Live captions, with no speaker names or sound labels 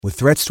With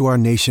threats to our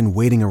nation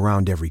waiting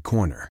around every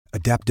corner,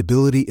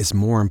 adaptability is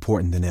more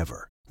important than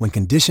ever. When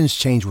conditions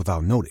change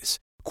without notice,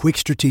 quick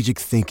strategic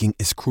thinking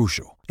is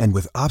crucial. And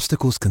with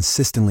obstacles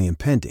consistently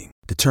impending,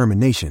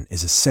 determination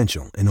is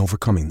essential in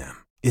overcoming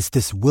them. It's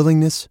this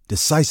willingness,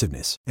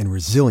 decisiveness, and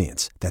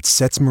resilience that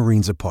sets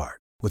Marines apart.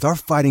 With our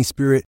fighting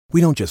spirit, we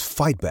don't just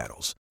fight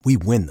battles, we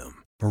win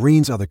them.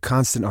 Marines are the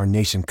constant our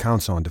nation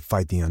counts on to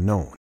fight the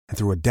unknown. And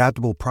through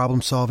adaptable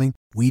problem solving,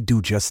 we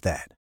do just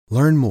that.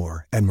 Learn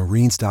more at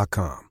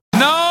marines.com.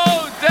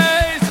 No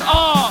days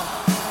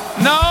off.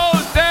 No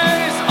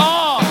days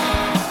off.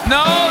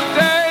 No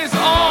days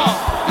off.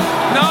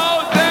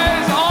 No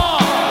days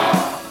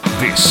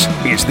off. This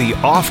is the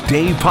Off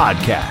Day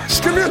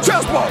Podcast. Give me a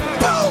chest ball.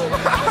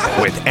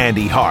 With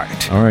Andy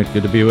Hart. All right,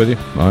 good to be with you.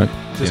 All right.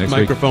 This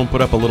microphone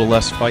put up a little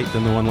less fight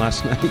than the one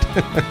last night.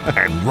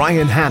 And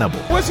Ryan Hannibal.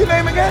 What's your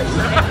name again?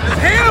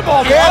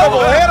 Hannibal.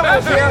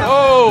 Hannibal's here.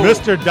 Oh,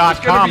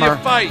 Mr.Comer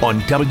On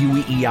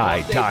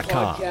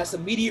WEEI.com. Podcast,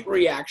 immediate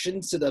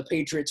reactions to the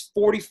Patriots'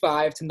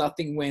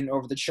 45-0 win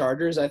over the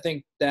Chargers. I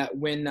think that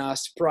win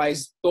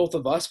surprised both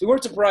of us. We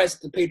weren't surprised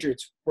that the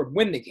Patriots would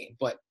win the game,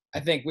 but I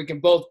think we can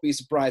both be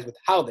surprised with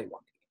how they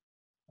won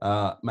the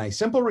game. My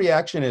simple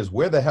reaction is,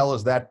 where the hell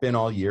has that been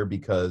all year?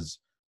 Because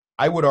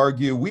I would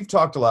argue, we've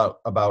talked a lot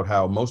about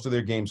how most of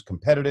their games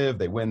competitive,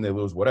 they win, they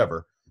lose,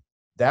 whatever.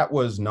 That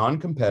was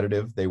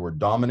non-competitive. They were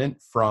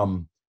dominant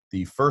from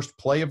the first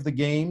play of the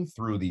game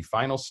through the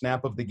final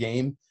snap of the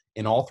game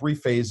in all three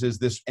phases.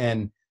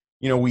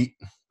 We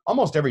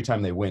almost every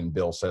time they win,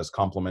 Bill says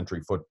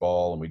complimentary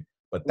football,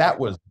 but that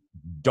was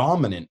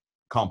dominant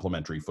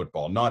complimentary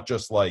football, not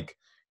just like,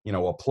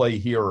 a play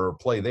here or a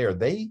play there.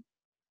 They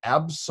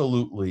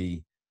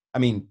absolutely,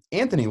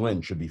 Anthony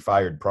Lynn should be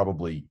fired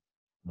probably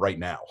right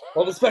now.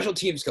 Well, the special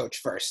teams coach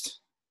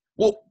first.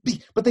 Well,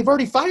 but they've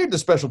already fired the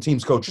special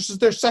teams coach. This is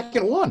their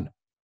second one.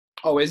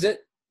 Oh, is it?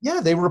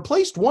 Yeah, they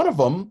replaced one of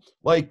them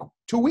like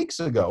 2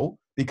 weeks ago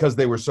because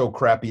they were so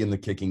crappy in the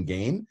kicking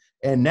game.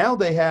 And now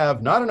they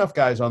have not enough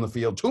guys on the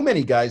field, too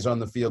many guys on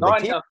the field.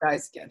 Not enough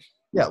guys again.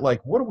 Yeah,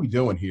 like, what are we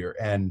doing here?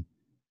 And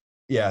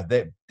yeah,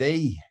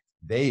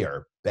 they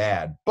are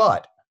bad.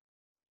 But,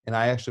 and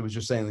I actually was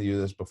just saying to you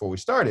this before we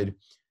started,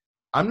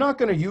 I'm not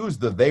going to use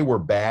the they were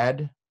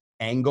bad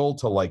angle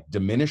to like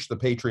diminish the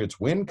Patriots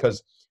win,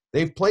 because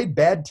they've played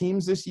bad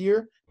teams this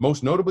year,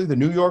 most notably the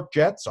New York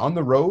Jets on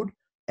the road,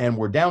 and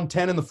were down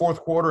 10 in the fourth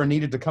quarter and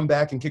needed to come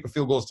back and kick a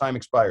field goal as time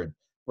expired.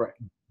 Right.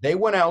 They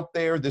went out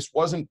there. This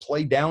wasn't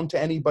play down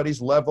to anybody's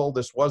level.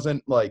 This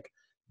wasn't like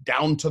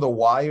down to the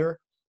wire.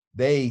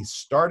 They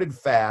started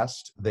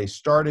fast. They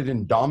started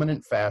in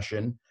dominant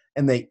fashion,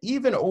 and they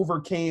even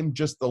overcame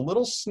just the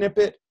little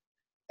snippet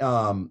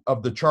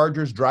of the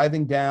Chargers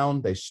driving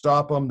down. They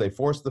stop them. They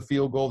force the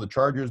field goal. The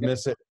Chargers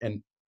miss it,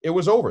 and it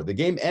was over. The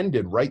game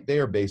ended right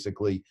there,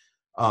 basically.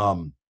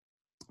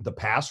 The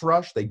pass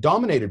rush, they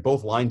dominated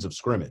both lines of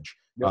scrimmage.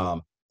 Yep.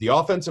 The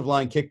offensive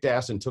line kicked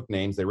ass and took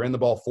names. They ran the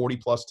ball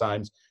 40-plus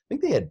times. I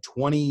think they had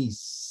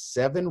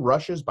 27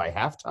 rushes by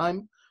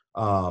halftime,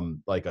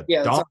 like a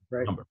dominant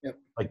number. Yep.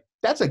 Like,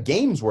 that's a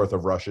game's worth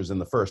of rushes in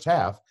the first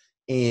half.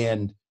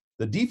 And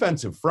the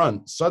defensive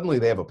front, suddenly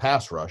they have a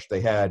pass rush.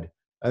 They had,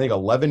 I think,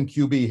 11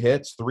 QB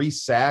hits, 3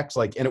 sacks,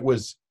 and it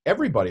was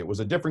everybody. It was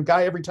a different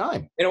guy every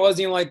time. And it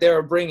wasn't even like they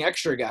were bringing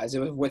extra guys. It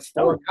was with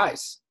 4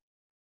 guys.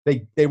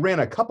 They ran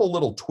a couple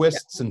little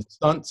twists and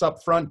stunts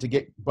up front to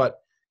get, but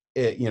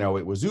it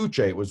was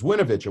Uche, it was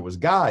Winovich, it was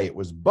Guy, it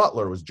was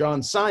Butler, it was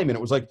John Simon.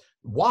 It was like,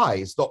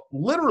 why? So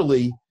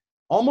literally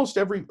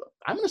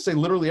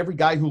literally every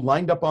guy who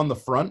lined up on the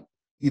front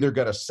either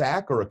got a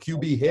sack or a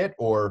QB hit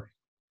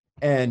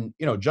and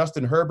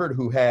Justin Herbert,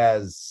 who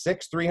has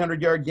 6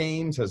 300-yard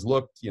games, has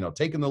looked,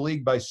 taken the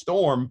league by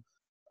storm.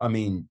 I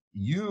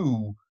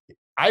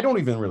don't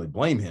even really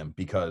blame him,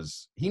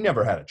 because he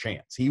never had a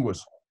chance. He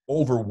was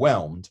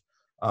overwhelmed.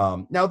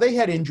 Now, they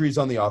had injuries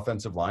on the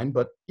offensive line,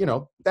 but,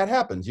 that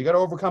happens. You got to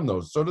overcome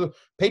those. So the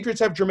Patriots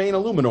have Jermaine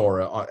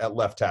Illuminor at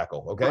left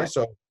tackle, okay? Right.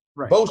 So,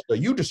 Bosa,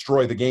 you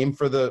destroy the game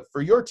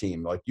for your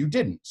team. Like, you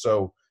didn't.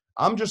 So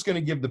I'm just going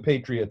to give the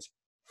Patriots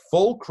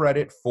full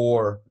credit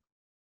for,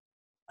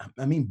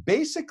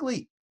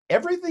 basically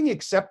everything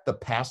except the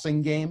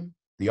passing game,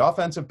 the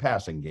offensive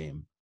passing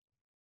game,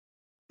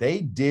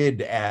 they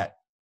did at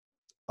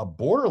a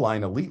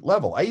borderline elite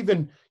level. I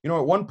even, at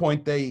one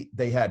point they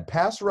had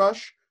pass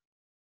rush,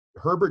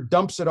 Herbert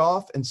dumps it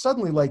off, and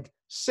suddenly like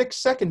 6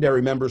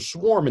 secondary members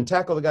swarm and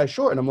tackle the guy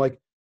short. And I'm like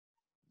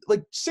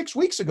 6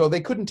 weeks ago,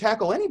 they couldn't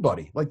tackle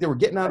anybody. Like, they were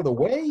getting out of the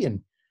way.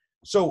 And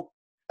so,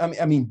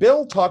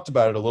 Bill talked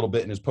about it a little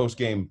bit in his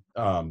post-game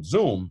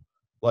Zoom.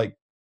 Like,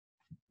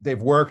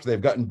 they've worked,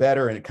 they've gotten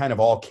better, and it kind of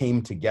all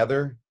came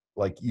together.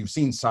 Like, you've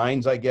seen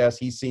signs, I guess.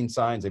 He's seen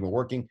signs. They've been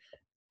working.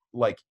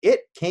 Like,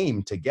 it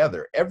came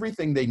together.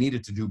 Everything they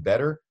needed to do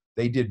better,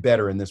 they did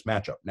better in this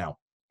matchup. Now,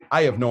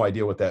 I have no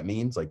idea what that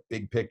means. Like,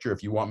 big picture,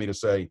 if you want me to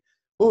say,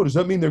 oh, does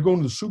that mean they're going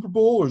to the Super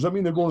Bowl, or does that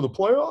mean they're going to the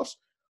playoffs?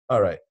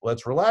 All right,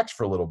 let's relax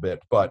for a little bit.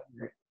 But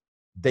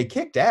they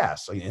kicked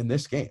ass in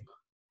this game.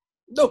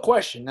 No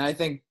question. I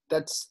think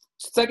that's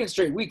second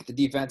straight week the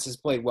defense has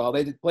played well.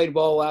 They played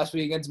well last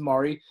week against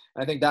Murray.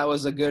 I think that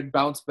was a good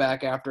bounce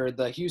back after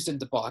the Houston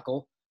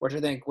debacle, which I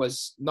think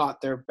was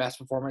not their best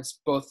performance,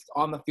 both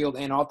on the field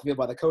and off the field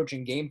by the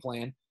coaching game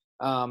plan.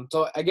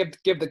 So I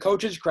give the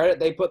coaches credit.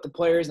 They put the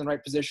players in the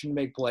right position to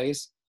make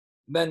plays.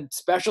 Then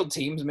special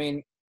teams, I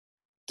mean,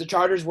 the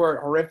Chargers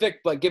were horrific,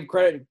 but give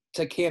credit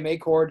to Cam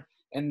Acord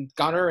and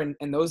Gunner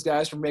and those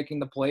guys for making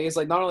the plays.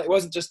 Like, not only, it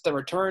wasn't just the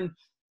return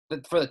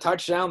for the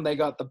touchdown, they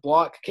got the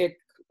block kick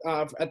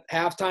at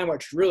halftime,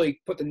 which really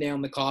put the nail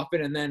in the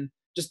coffin, and then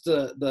just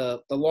the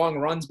long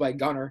runs by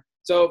Gunner.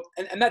 So,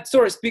 and that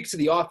sort of speaks to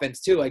the offense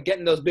too. Like,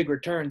 getting those big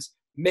returns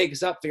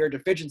makes up for your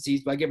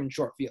deficiencies by giving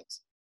short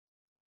fields.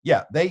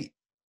 Yeah, the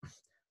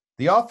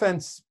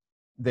offense,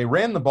 they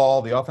ran the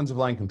ball. The offensive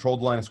line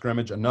controlled the line of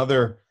scrimmage.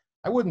 Another,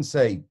 I wouldn't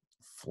say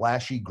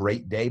flashy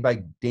great day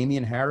by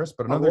Damian Harris,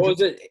 but another. What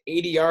was it?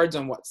 80 yards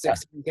on what?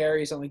 16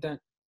 carries, something like that.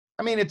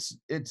 I mean, it's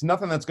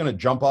nothing that's going to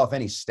jump off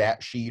any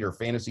stat sheet or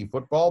fantasy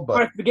football,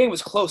 but if the game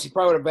was close, he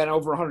probably would have been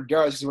over 100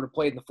 yards because he would have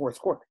played in the fourth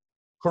quarter.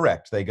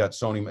 Correct. They got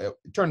Sony. It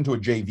turned into a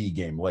JV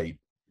game late.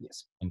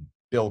 Yes. And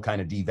Bill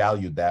kind of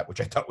devalued that, which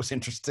I thought was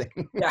interesting.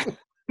 Yeah.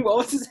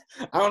 Well,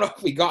 I don't know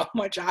if we got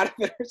much out of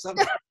it or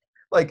something.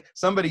 Like,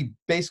 somebody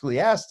basically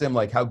asked him,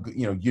 like, how,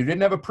 you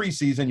didn't have a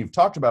preseason. You've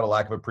talked about a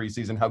lack of a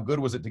preseason. How good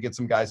was it to get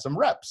some guys some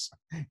reps?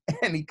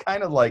 And he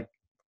kind of like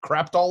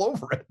crapped all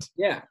over it.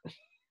 Yeah.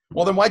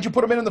 Well, then why'd you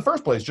put him in the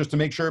first place? Just to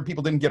make sure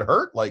people didn't get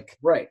hurt? Like,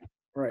 right.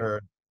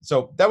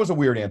 So that was a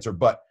weird answer,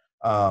 but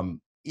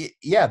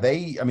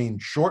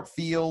short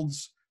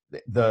fields,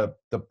 the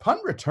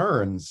punt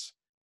returns.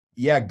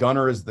 Yeah,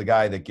 Gunner is the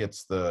guy that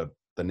gets the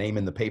name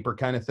in the paper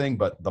kind of thing,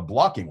 but the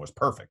blocking was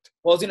perfect.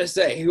 Well, I was going to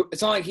say,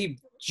 it's not like he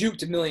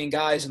juked a million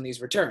guys in these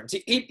returns.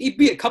 He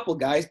beat a couple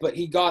guys, but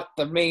he got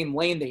the main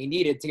lane that he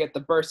needed to get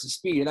the burst of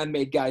speed and then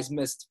made guys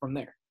miss from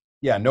there.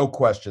 Yeah, no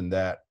question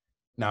that.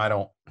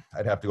 Now,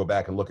 I'd have to go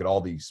back and look at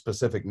all the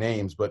specific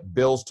names, but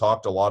Bill's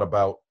talked a lot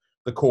about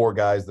the core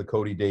guys, the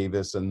Cody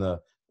Davis and the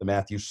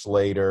Matthew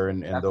Slater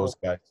and those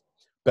guys,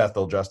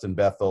 Justin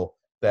Bethel,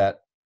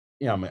 that,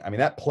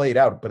 that played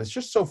out, but it's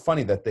just so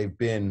funny that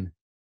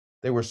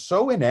they were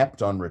so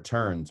inept on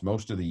returns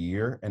most of the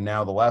year. And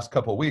now the last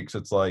couple of weeks,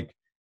 it's like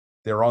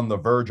they're on the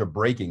verge of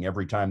breaking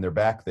every time they're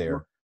back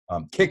there.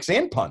 Kicks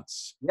and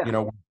punts,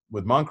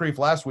 with Moncrief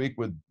last week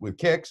with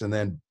kicks, and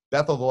then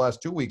Bethel the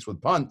last 2 weeks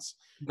with punts.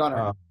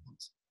 Gunner.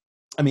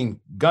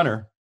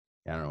 Gunner.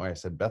 I don't know why I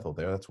said Bethel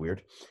there. That's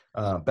weird.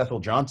 Bethel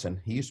Johnson.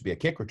 He used to be a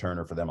kick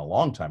returner for them a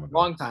long time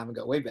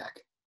ago. Way back.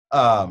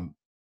 And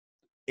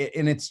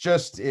it's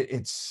just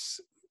it's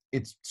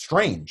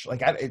strange.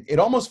 Like, it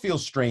almost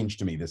feels strange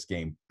to me, this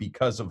game,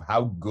 because of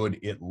how good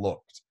it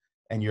looked.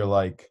 And you're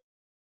like,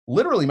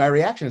 literally, my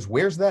reaction is,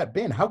 where's that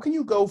been? How can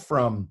you go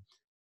from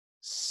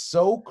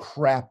so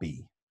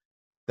crappy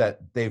that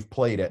they've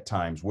played at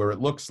times, where it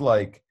looks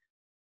like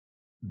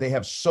they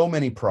have so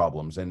many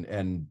problems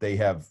and they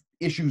have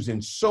issues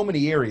in so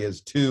many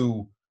areas,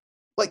 to,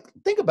 like,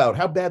 think about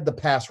how bad the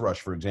pass rush,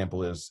 for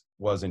example,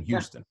 was in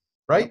Houston,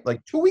 right?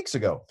 Like 2 weeks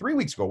ago, 3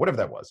 weeks ago, whatever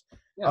that was.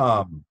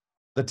 Yeah.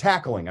 The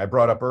tackling I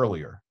brought up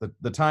earlier,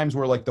 the times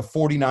where, like, the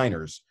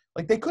 49ers,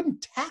 like, they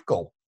couldn't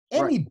tackle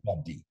anybody.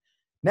 Right.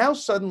 Now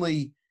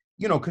suddenly,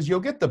 because you'll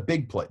get the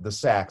big play, the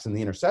sacks and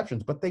the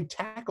interceptions, but they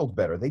tackled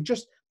better.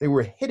 They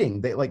were hitting.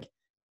 They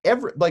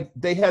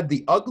had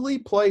the ugly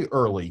play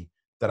early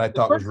that I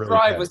thought was really bad. The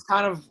first drive was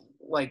kind of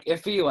like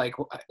iffy. Like,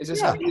 is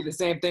this going to be the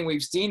same thing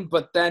we've seen?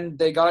 But then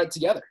they got it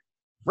together.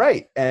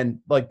 Right. And,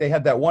 like, they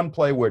had that one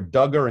play where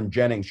Duggar and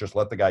Jennings just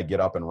let the guy get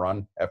up and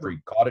run after he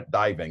caught it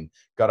diving,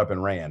 got up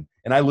and ran.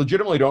 And I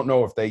legitimately don't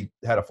know if they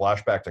had a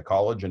flashback to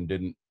college and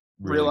didn't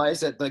realize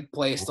that the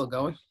play is still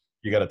going.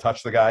 You got to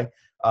touch the guy.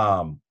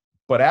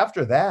 But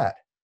after that,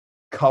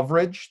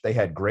 coverage, they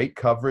had great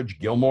coverage.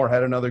 Gilmore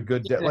had another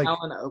good day. Like,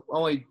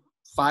 only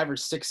 5 or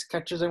 6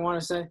 catches, I want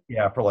to say.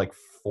 Yeah, for like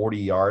 40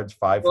 yards,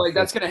 5. Well, like,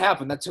 that's going to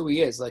happen. That's who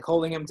he is. Like,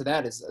 holding him to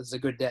that is a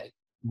good day.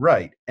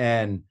 Right.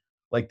 And,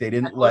 like, they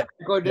didn't let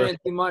 –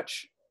 didn't do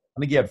much. I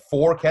think he had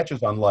 4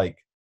 catches on,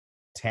 like,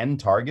 10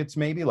 targets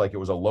maybe. Like, it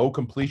was a low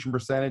completion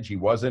percentage. He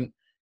wasn't,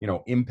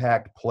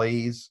 impact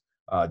plays.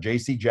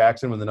 J.C.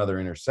 Jackson with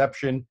another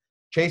interception.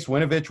 Chase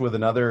Winovich with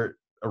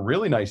a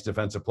really nice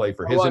defensive play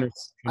for his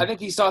interception. I think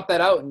he sought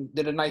that out and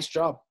did a nice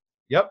job.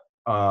 Yep.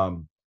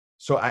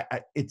 So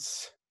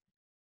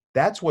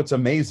that's what's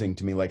amazing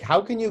to me. Like, how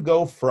can you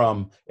go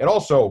from – and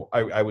also,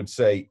 I would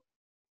say,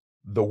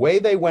 the way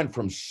they went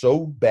from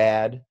so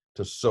bad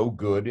to so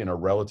good in a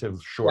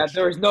relative short – Yeah,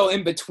 there was no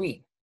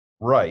in-between.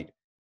 Right.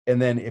 And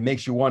then it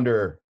makes you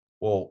wonder,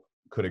 well,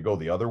 could it go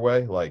the other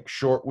way? Like,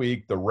 short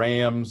week, the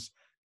Rams,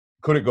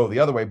 could it go the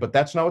other way? But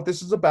that's not what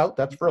this is about.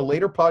 That's for a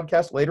later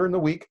podcast, later in the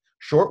week.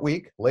 Short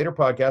week, later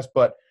podcast.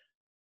 But,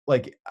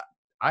 like,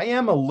 I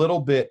am a little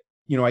bit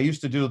 – I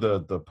used to do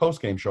the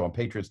post-game show on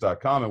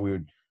Patriots.com, and we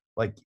would,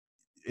 like –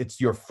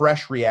 it's your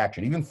fresh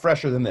reaction, even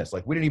fresher than this.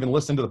 Like, we didn't even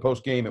listen to the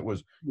post game. It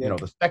was,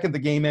 the second the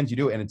game ends, you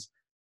do it. And it's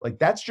like,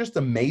 that's just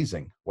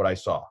amazing what I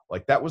saw.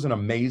 Like, that was an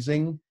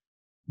amazing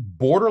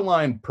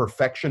borderline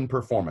perfection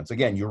performance.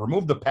 Again, you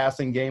remove the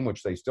passing game,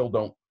 which they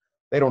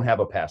don't have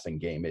a passing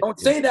game. Don't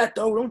say that,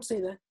 though. Don't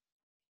say that.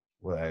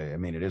 Well, I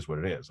mean, it is what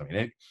it is. I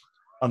mean,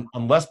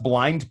 unless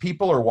blind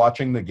people are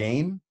watching the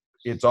game,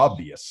 it's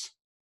obvious.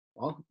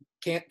 Well,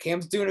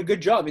 Cam's doing a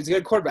good job. He's a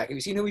good quarterback. Have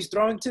you seen who he's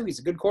throwing to? He's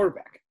a good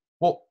quarterback.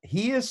 Well,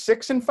 he is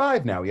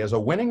 6-5 now. He has a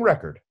winning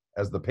record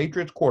as the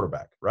Patriots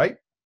quarterback, right?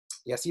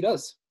 Yes, he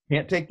does.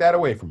 Can't take that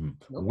away from him.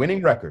 Nope.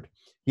 Winning record.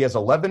 He has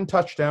 11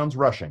 touchdowns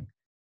rushing.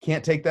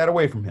 Can't take that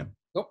away from him.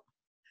 Nope.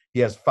 He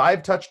has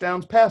 5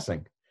 touchdowns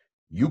passing.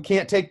 You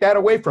can't take that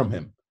away from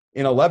him.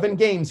 In 11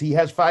 games, he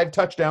has 5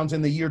 touchdowns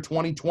in the year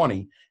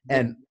 2020.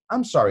 And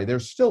I'm sorry,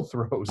 there's still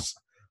throws.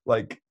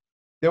 Like,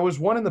 there was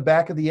one in the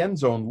back of the end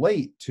zone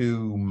late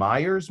to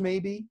Myers,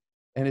 maybe.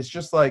 And it's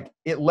just like,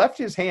 it left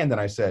his hand.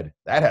 And I said,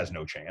 that has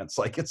no chance.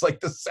 Like, it's like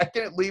the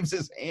second it leaves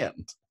his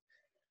hand.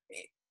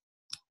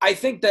 I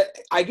think that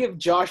I give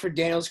Josh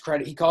McDaniels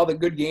credit. He called a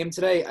good game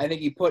today. I think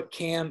he put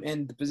Cam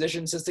in the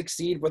positions to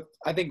succeed with,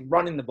 I think,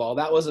 running the ball.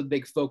 That was a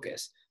big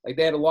focus. Like,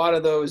 they had a lot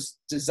of those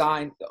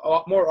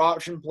more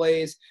option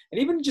plays, and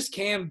even just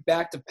Cam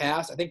back to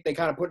pass. I think they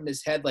kind of put in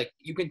his head, like,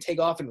 you can take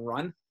off and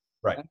run.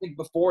 Right. I think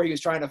before he was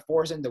trying to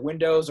force it into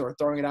windows or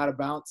throwing it out of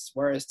bounds,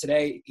 whereas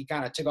today he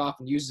kind of took off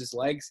and used his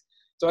legs.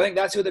 So I think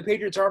that's who the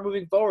Patriots are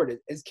moving forward,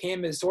 is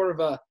Cam is sort of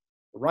a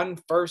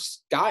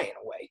run-first guy in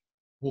a way.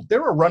 Well,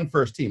 they're a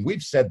run-first team.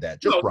 We've said that.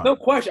 Just run. No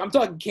question. I'm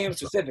talking Cam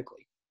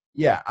specifically.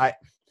 Yeah,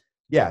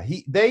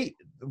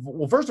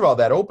 well, first of all,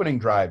 that opening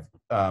drive,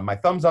 my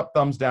thumbs up,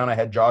 thumbs down. I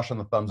had Josh on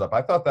the thumbs up.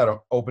 I thought that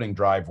opening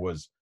drive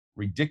was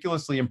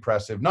ridiculously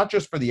impressive, not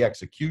just for the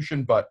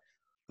execution, but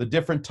the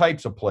different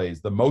types of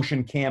plays. The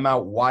motion cam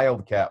out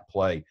wildcat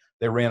play.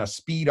 They ran a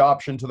speed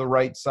option to the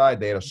right side.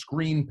 They had a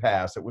screen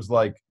pass. It was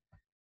like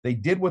they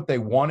did what they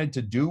wanted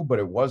to do, but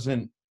it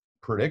wasn't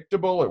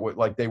predictable. It was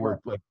like they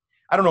were like,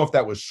 I don't know if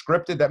that was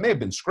scripted. That may have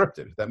been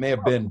scripted. That may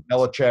have been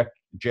Belichick,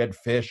 Jed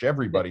Fish,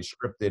 everybody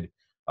scripted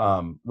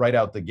right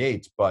out the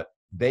gates. But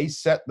they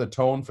set the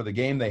tone for the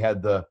game. They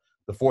had the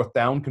 4th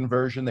down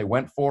conversion. They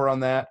went for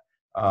on that.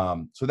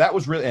 So that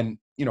was really – and,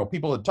 you know,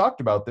 people had talked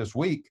about this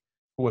week.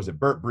 Who was it?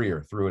 Burt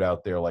Breer threw it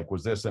out there. Like,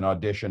 was this an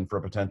audition for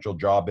a potential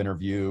job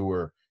interview,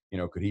 or, you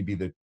know, could he be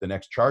the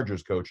next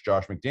Chargers coach,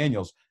 Josh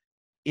McDaniels?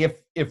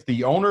 If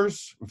the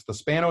owners, if the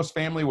Spanos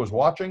family was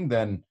watching,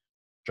 then –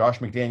 Josh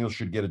McDaniels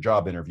should get a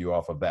job interview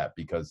off of that,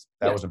 because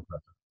that was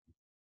impressive.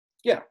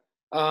 Yeah.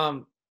 I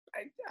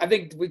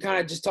think we kind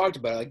of just talked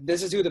about it. Like,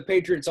 this is who the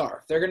Patriots are.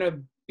 If they're going to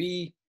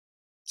be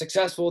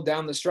successful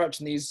down the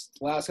stretch in these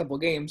last couple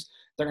of games,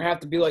 they're going to have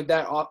to be like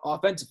that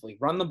offensively.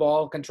 Run the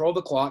ball, control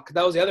the clock.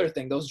 That was the other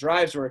thing. Those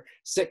drives were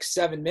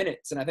 6-7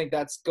 minutes, and I think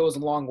that goes a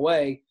long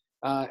way.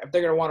 If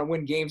they're going to want to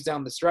win games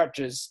down the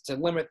stretches, to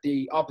limit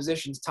the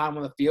opposition's time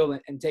on the field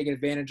and take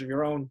advantage of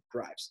your own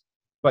drives.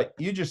 But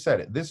you just said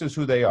it. This is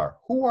who they are.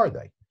 Who are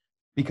they?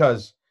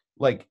 Because,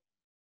 like,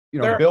 you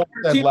know, they're Bill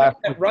said last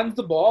that runs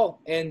the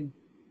ball and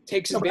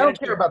takes advantage. I don't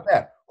care about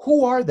that.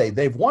 Who are they?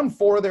 They've won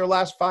 4 of their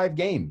last 5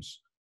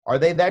 games. Are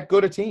they that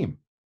good a team?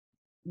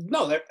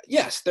 No,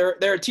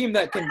 they're a team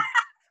that can.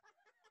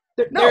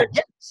 They're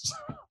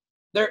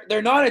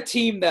not a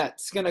team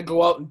that's going to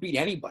go out and beat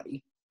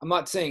anybody. I'm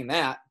not saying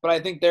that, but I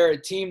think they're a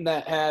team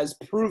that has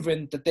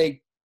proven that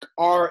they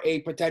are a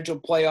potential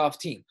playoff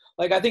team.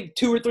 Like, I think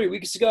 2 or 3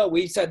 weeks ago,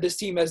 we said this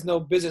team has no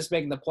business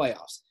making the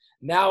playoffs.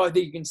 Now I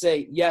think you can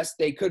say, yes,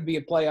 they could be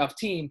a playoff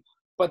team,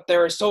 but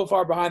they're so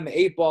far behind the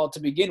 8 ball to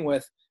begin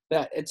with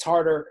that it's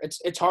harder.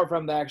 It's hard for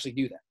them to actually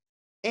do that.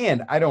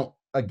 And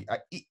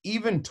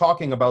even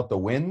talking about the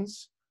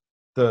wins,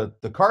 the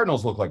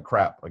Cardinals look like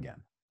crap again.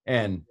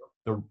 And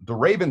the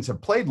Ravens have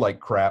played like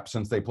crap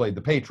since they played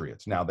the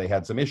Patriots. Now, they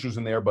had some issues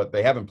in there, but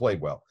they haven't played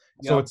well.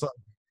 So it's like,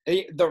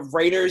 the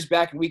Raiders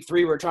back in week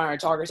 3 were trying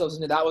to talk ourselves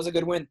into that was a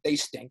good win. They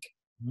stink.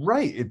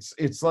 Right.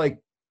 It's like,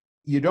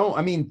 you don't,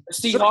 I mean. The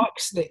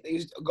Seahawks, they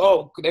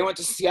went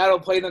to Seattle,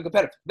 played them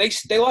competitive.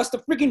 They lost the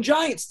freaking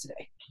Giants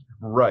today.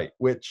 Right.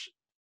 Which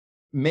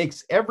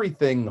makes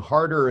everything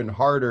harder and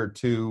harder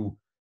to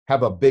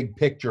have a big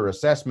picture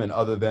assessment,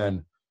 other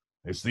than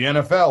it's the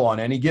NFL. On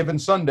any given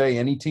Sunday,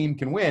 any team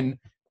can win.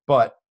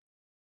 But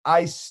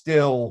it's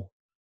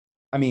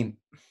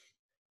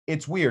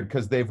weird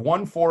because they've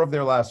won 4 of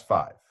their last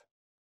 5.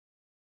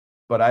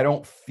 But I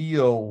don't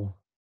feel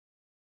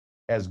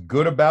as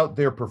good about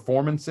their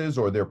performances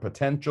or their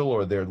potential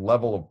or their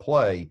level of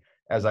play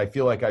as I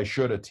feel like I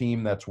should a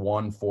team that's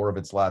won 4 of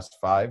its last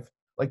 5.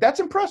 Like, that's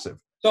impressive.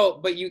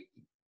 So, but you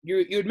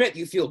admit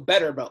you feel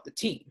better about the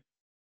team.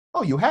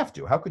 Oh, you have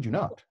to. How could you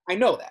not? I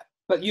know that.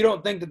 But you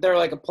don't think that they're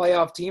like a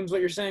playoff team is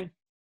what you're saying?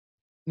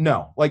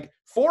 No. Like,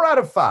 4 out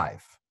of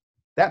 5.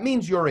 That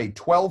means you're a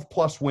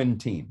 12-plus win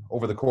team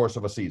over the course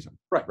of a season.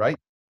 Right?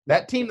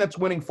 That team that's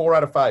winning 4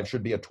 out of 5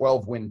 should be a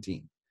 12-win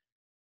team.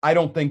 I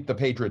don't think the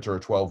Patriots are a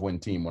 12-win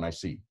team when I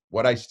see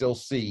what I still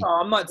see. No,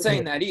 I'm not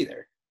saying that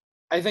either.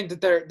 I think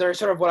that they're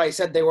sort of what I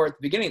said they were at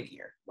the beginning of the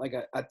year, like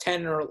a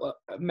 10 or a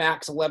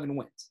max 11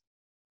 wins.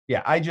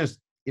 Yeah,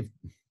 if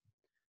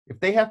if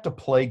they have to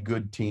play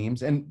good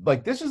teams, and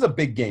like this is a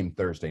big game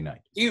Thursday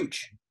night.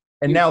 Huge.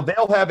 And now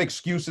they'll have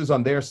excuses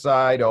on their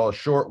side, a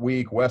short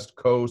week, West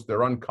Coast,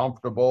 they're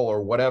uncomfortable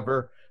or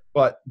whatever.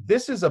 But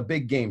this is a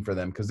big game for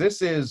them because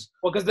this is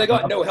 – Well, because they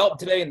got no help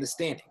today in the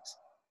standings.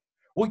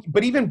 Well,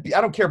 but even –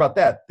 I don't care about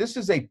that. This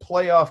is a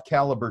playoff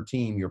caliber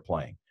team you're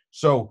playing.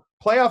 So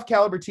playoff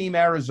caliber team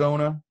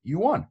Arizona, you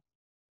won.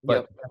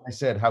 But like I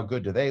said, how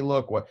good do they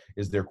look? What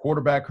is their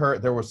quarterback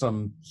hurt? There were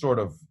some sort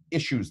of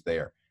issues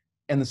there.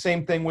 And the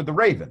same thing with the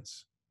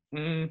Ravens.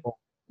 Mm-hmm.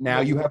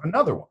 Now you have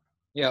another one.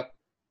 Yep.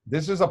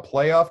 This is a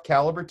playoff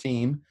caliber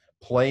team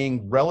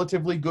playing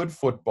relatively good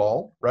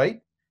football,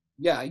 right?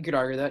 Yeah, you could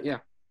argue that, yeah.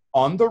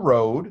 On the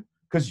road,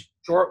 because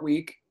short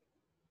week.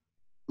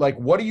 Like,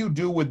 what do you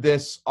do with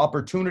this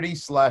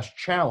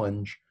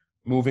opportunity/challenge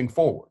moving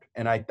forward?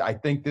 And I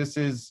think this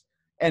is,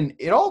 and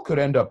it all could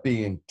end up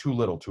being too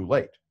little, too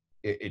late.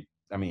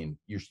 I mean,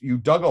 you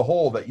dug a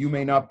hole that you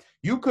may not.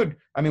 You could.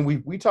 I mean,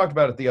 we talked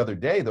about it the other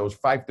day. Those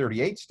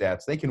 538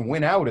 stats, they can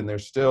win out, and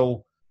there's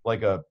still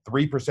like a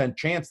 3%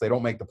 chance they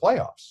don't make the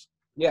playoffs.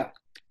 Yeah.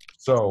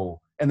 So,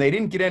 and they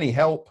didn't get any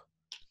help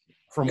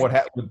from what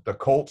happened with the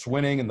Colts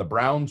winning and the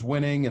Browns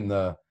winning and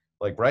the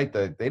right.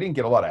 They didn't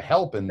get a lot of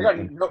help They got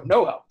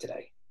no help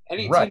today.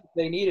 Any team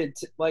they needed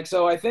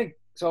so I think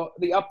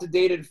the up to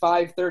dated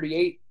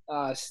 538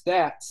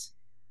 stats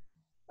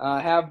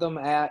have them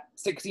at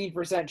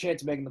 16%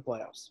 chance of making the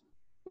playoffs.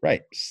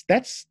 Right.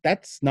 That's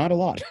not a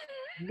lot.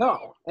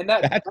 No, and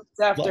that's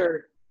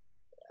after.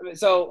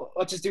 So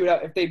let's just do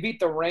it. If they beat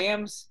the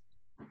Rams,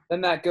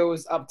 then that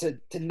goes up to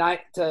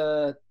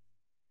 31%.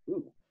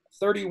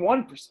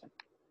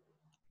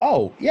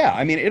 Oh yeah,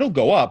 I mean it'll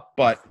go up,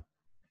 but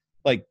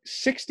like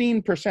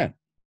 16%,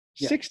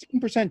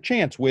 16%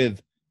 chance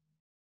with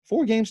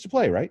 4 games to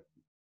play, right?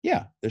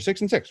 Yeah, they're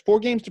 6-6, 4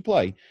 games to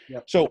play.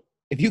 Yep. So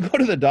if you go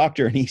to the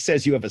doctor and he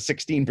says you have a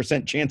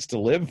 16% chance to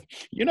live,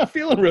 you're not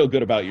feeling real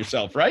good about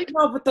yourself, right?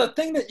 No, but the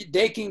thing that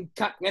they can,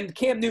 and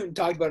Cam Newton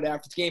talked about it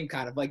after the game,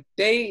 kind of like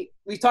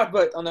we talked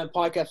about it on that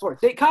podcast before.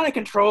 They kind of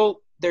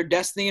control their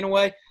destiny in a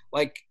way.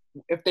 Like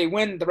if they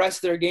win the rest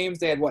of their games,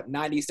 they had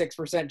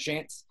 96%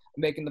 chance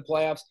of making the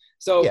playoffs.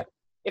 So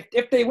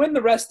if they win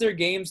the rest of their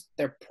games,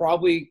 they're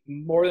probably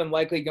more than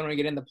likely going to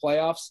get in the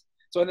playoffs.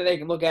 So then they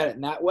can look at it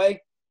in that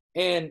way.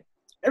 And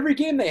every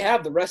game they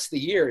have the rest of the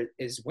year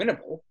is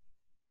winnable.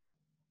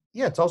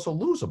 Yeah, it's also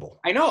losable.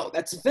 I know,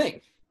 that's the thing.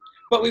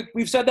 But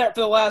we've said that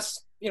for the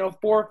last 4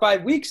 or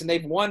 5 weeks, and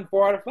they've won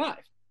 4 out of 5.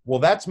 Well,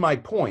 that's my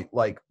point.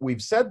 Like,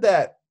 we've said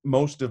that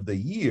most of the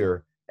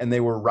year, and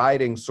they were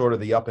riding sort of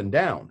the up and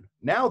down.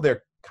 Now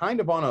they're kind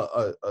of on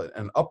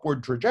an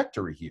upward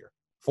trajectory here.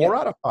 4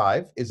 out of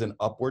 5 is an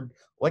upward.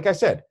 Like I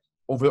said,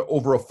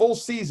 over a full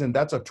season,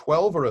 that's a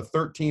 12 or a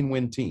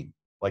 13-win team.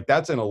 Like,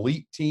 that's an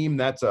elite team.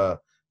 That's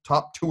a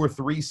top 2 or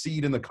 3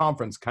 seed in the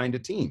conference kind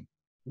of team.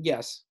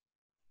 Yes.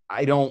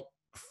 I don't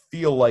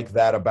feel like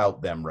that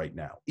about them right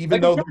now,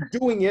 even though they're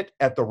doing it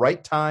at the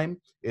right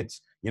time.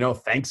 It's,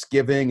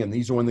 Thanksgiving, and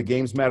these are when the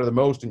games matter the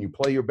most, and you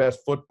play your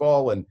best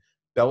football, and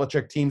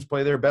Belichick teams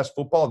play their best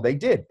football. They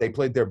did. They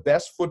played their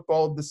best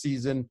football of the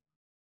season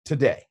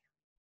today.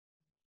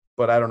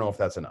 But I don't know if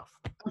that's enough.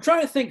 I'm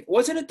trying to think,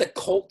 wasn't it the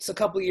Colts a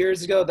couple of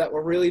years ago that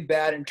were really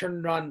bad and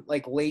turned it on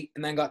like late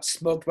and then got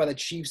smoked by the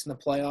Chiefs in the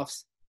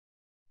playoffs?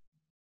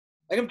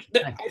 I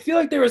feel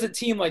like there was a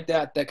team like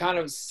that kind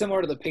of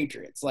similar to the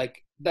Patriots,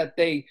 like that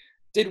they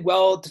did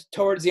well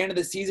towards the end of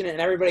the season and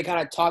everybody kind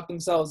of talked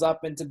themselves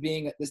up into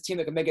being this team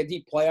that could make a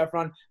deep playoff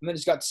run and then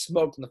just got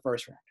smoked in the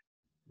first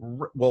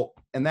round. Well,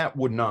 and that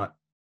would not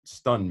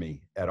stun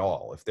me at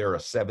all. If they're a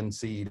 7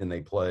 seed and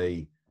they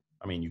play,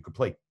 you could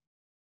play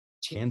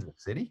Kansas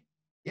City?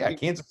 Yeah,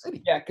 Kansas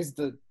City. Yeah, because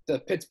the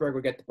Pittsburgh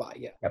would get the bye,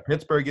 yeah.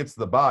 Pittsburgh gets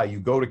the bye. You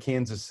go to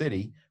Kansas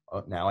City.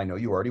 Now I know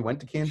you already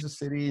went to Kansas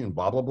City and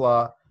blah, blah,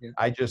 blah. Yeah.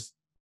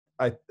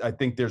 I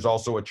think there's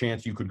also a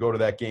chance you could go to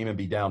that game and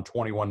be down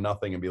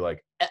 21-0 and be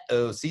like,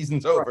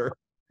 season's over.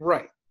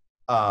 Right.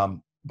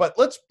 But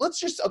let's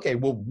just,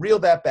 we'll reel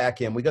that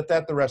back in. We got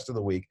that the rest of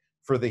the week.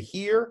 For the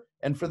here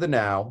and for the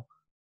now,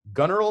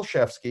 Gunnar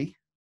Olszewski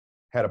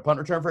had a punt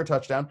return for a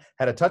touchdown,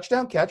 had a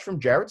touchdown catch from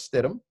Jarrett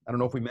Stidham. I don't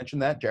know if we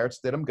mentioned that. Jarrett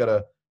Stidham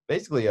got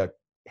basically a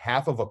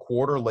half of a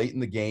quarter late in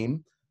the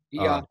game. He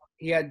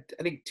had,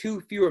 I think,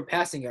 2 fewer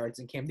passing yards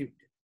than Cam Newton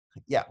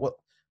did. Yeah, well,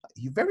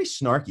 you're very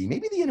snarky.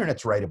 Maybe the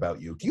internet's right about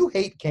you. Do you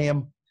hate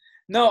Cam?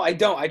 No, I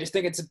don't. I just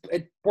think it's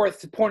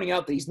worth pointing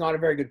out that he's not a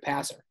very good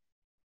passer.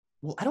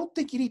 Well, I don't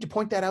think you need to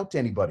point that out to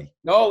anybody.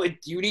 No,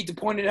 you need to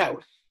point it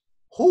out.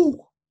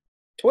 Who?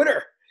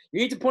 Twitter.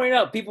 You need to point it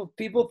out. People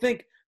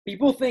think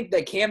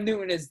that Cam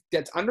Newton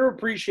gets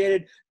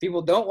underappreciated.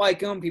 People don't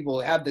like him. People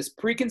have this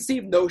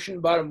preconceived notion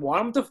about him,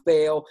 want him to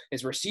fail.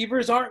 His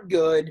receivers aren't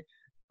good.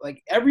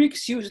 Like, every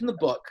excuse in the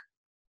book.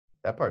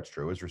 That part's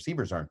true. His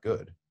receivers aren't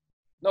good.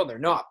 No, they're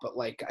not. But,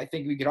 I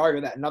think we could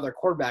argue that another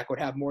quarterback would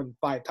have more than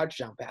 5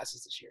 touchdown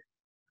passes this year.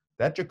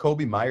 That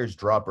Jacoby Myers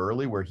drop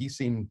early where he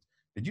seemed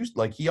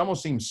 – he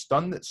almost seemed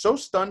stunned. So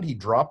stunned he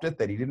dropped it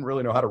that he didn't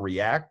really know how to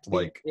react.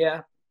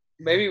 Yeah.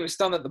 Maybe he was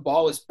stunned that the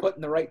ball was put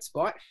in the right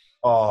spot.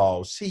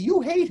 Oh, see,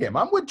 you hate him.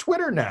 I'm with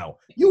Twitter now.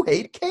 You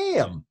hate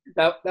Cam.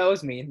 That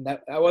was mean.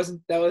 That was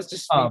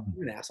just me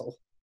being an asshole.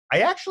 I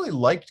actually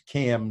liked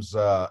Cam's,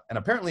 and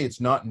apparently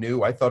it's not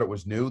new. I thought it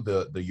was new,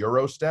 the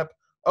Euro step.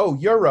 Oh,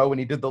 Euro, and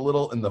he did the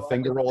little and the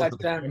finger roll to the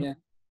touchdown, yeah.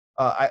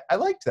 I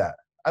liked that.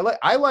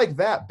 I like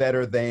that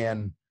better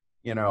than,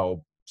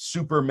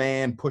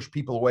 Superman, push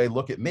people away,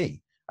 look at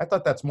me. I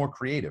thought that's more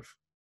creative.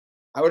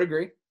 I would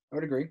agree.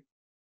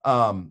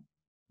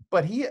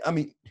 But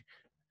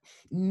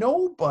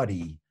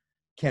nobody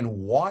can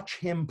watch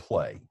him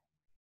play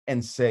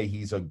and say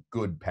he's a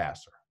good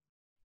passer.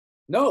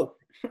 No,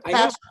 I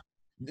know.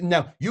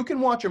 Now, you can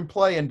watch him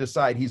play and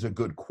decide he's a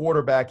good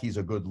quarterback, he's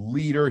a good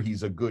leader,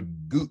 he's a good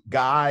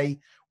guy,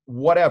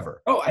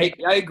 whatever. Oh, I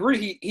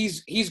agree.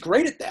 He's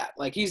great at that.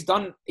 Like he's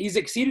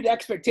exceeded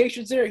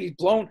expectations there. He's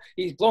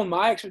blown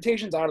my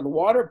expectations out of the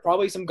water.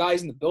 Probably some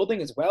guys in the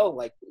building as well.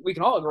 Like we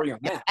can all agree on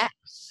that.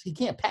 He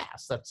can't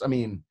pass.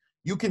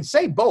 You can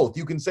say both.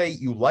 You can say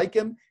you like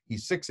him.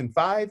 He's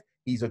 6-5.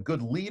 He's a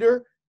good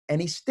leader,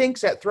 and he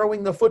stinks at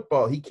throwing the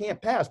football. He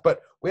can't pass.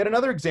 But we had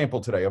another example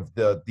today of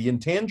the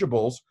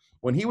intangibles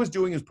when he was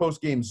doing his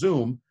post-game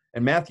Zoom,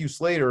 and Matthew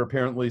Slater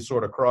apparently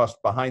sort of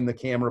crossed behind the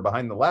camera,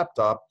 behind the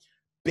laptop.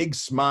 Big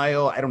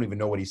smile. I don't even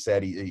know what he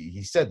said.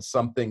 He said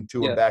something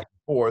to him back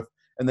and forth,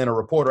 and then a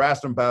reporter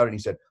asked him about it, and he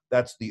said,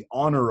 "That's the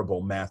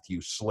honorable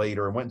Matthew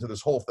Slater," and went into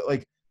this whole thing.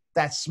 Like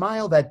that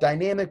smile, that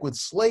dynamic with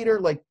Slater,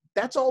 like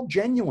that's all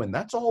genuine.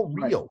 That's all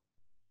real. Right.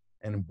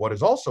 And what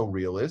is also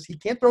real is he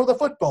can't throw the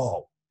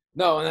football.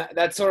 No, and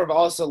that sort of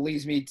also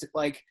leads me to,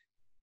 like,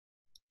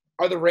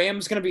 are the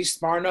Rams going to be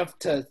smart enough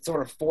to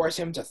sort of force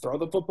him to throw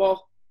the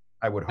football?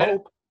 I would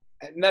hope.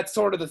 And that's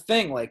sort of the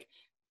thing. Like,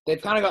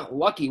 they've kind of gotten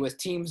lucky with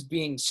teams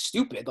being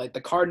stupid, like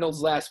the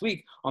Cardinals last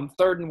week on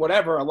 3rd and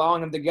whatever,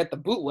 allowing them to get the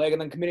bootleg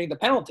and then committing the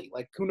penalty.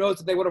 Like, who knows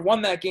if they would have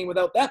won that game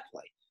without that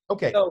play.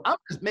 Okay, so, I'll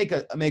just make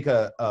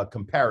a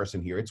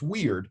comparison here. It's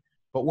weird,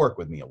 but work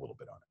with me a little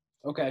bit on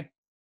it. Okay.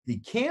 The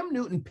Cam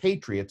Newton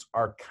Patriots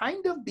are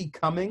kind of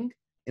becoming,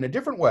 in a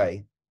different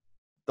way,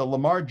 the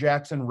Lamar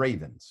Jackson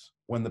Ravens.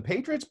 When the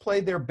Patriots play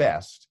their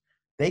best,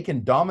 they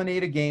can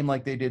dominate a game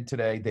like they did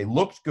today. They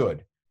looked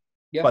good.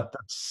 Yep. But the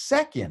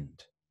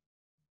second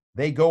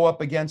they go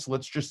up against,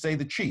 let's just say,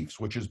 the Chiefs,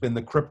 which has been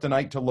the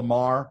kryptonite to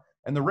Lamar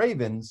and the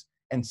Ravens,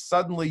 and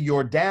suddenly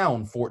you're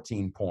down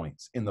 14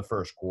 points in the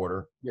first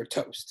quarter. You're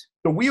toast.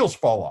 The wheels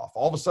fall off.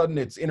 All of a sudden,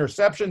 it's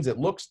interceptions. It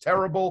looks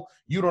terrible.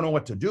 You don't know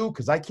what to do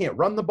because I can't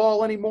run the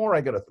ball anymore.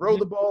 I got to throw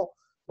the ball.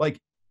 Like,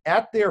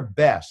 at their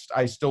best,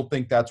 I still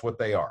think that's what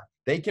they are.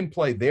 They can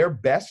play their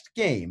best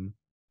game,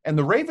 and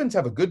the Ravens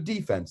have a good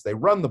defense. They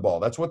run the ball.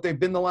 That's what they've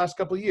been the last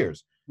couple of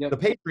years. Yep. The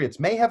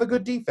Patriots may have a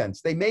good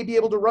defense. They may be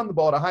able to run the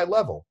ball at a high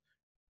level.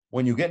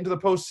 When you get into the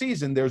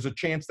postseason, there's a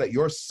chance that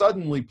you're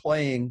suddenly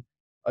playing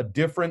a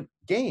different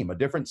game, a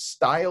different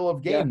style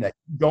of game that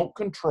you don't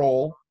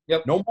control.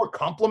 Yep. No more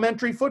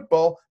complimentary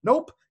football.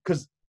 Nope.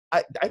 Because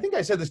I think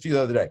I said this to you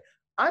the other day.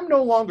 I'm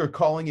no longer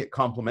calling it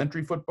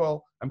complimentary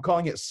football. I'm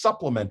calling it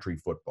supplementary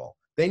football.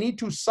 They need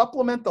to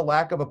supplement the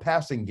lack of a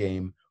passing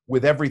game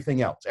with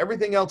everything else.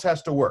 Everything else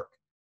has to work.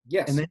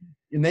 Yes.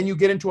 And then you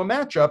get into a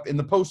matchup in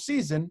the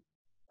postseason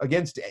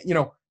against,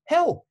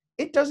 hell,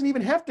 it doesn't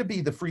even have to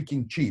be the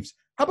freaking Chiefs.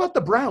 How about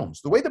the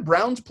Browns? The way the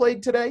Browns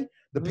played today,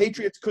 the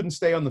Patriots couldn't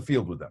stay on the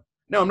field with them.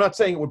 Now, I'm not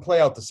saying it would play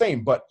out the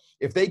same, but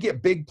if they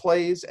get big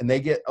plays and they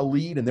get a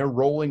lead and they're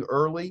rolling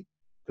early,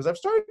 because I've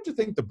started to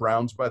think the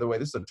Browns, by the way,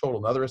 this is a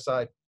total other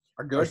aside,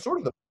 are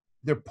sort of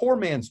they're poor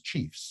man's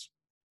Chiefs.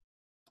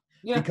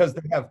 Yeah. Because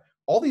they have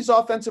all these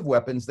offensive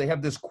weapons. They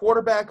have this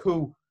quarterback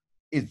who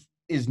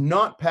is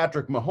not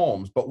Patrick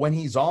Mahomes, but when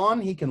he's on,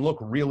 he can look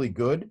really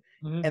good.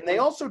 Mm-hmm. And they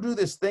also do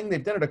this thing,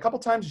 they've done it a couple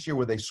times this year,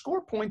 where they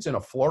score points in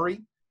a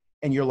flurry,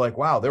 and you're like,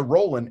 wow, they're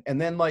rolling. And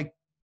then, like,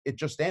 it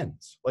just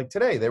ends. Like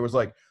today, there was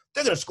like,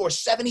 they're going to score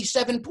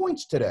 77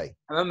 points today.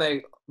 And then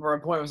they were at a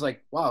point where it was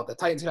like, wow, the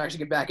Titans can actually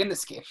get back in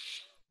this game.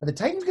 Are the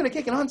Titans going to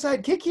kick an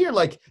onside kick here?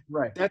 Like,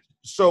 right.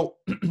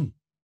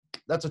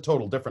 That's a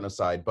total different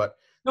aside. But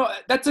no,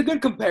 that's a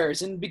good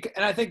comparison.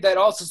 And I think that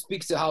also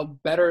speaks to how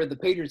better the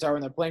Patriots are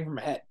when they're playing from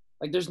ahead.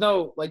 Like, there's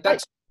no, like,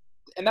 that's,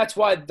 and that's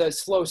why the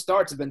slow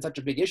starts have been such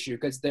a big issue,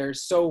 because they're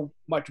so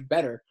much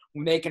better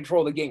when they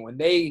control the game. When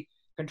they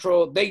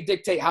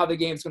dictate how the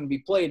game's going to be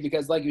played,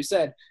 because like you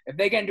said, if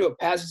they get into a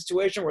passing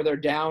situation where they're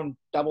down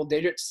double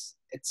digits,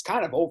 it's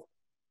kind of over.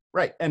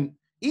 Right. And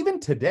even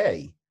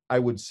today, I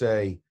would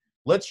say,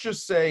 let's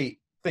just say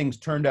things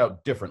turned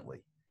out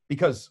differently,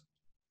 because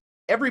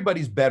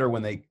everybody's better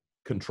when they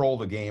control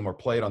the game or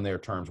play it on their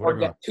terms. Or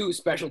get 2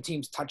 special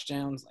teams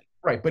touchdowns.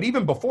 Right. But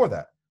even before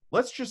that,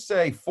 let's just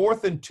say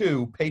 4th and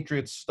 2,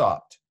 Patriots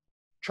stopped.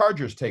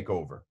 Chargers take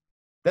over.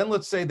 Then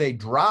let's say they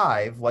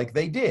drive like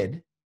they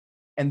did,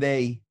 and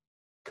they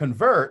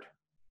convert,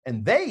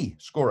 and they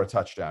score a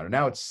touchdown. And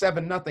now it's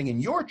 7-0,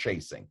 and you're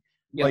chasing.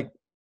 Yep. Like,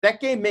 that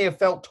game may have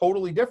felt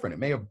totally different. It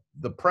may have,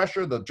 the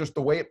pressure, the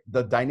way,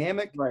 the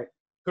dynamic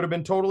could have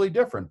been totally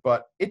different,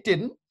 but it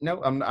didn't.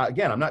 No, I'm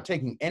not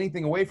taking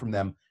anything away from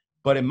them.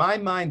 But in my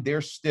mind, they're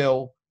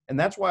still, And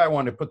that's why I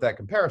wanted to put that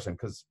comparison,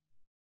 because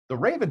the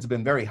Ravens have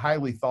been very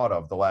highly thought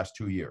of the last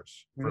 2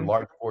 years for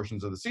large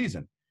portions of the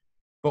season.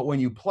 But when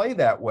you play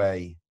that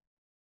way,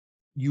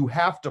 you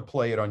have to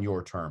play it on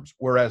your terms.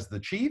 Whereas the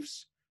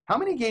Chiefs, how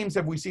many games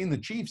have we seen the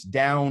Chiefs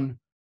down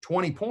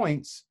 20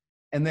 points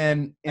and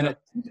then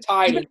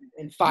tied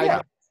in 5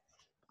 minutes?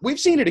 We've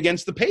seen it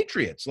against the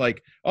Patriots.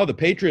 Like, oh, the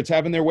Patriots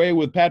having their way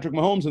with Patrick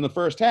Mahomes in the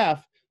first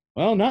half.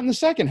 Well, not in the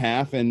second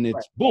half, and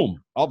it's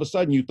boom. All of a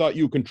sudden, you thought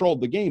you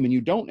controlled the game, and you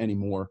don't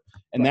anymore.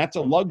 And that's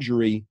a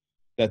luxury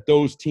that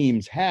those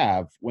teams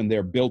have when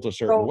they're built a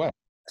certain way.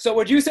 So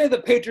would you say the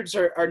Patriots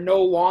are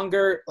no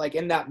longer, like,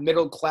 in that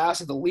middle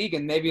class of the league,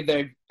 and maybe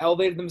they've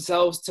elevated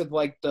themselves to,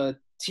 like, the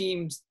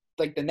teams,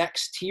 like, the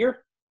next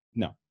tier?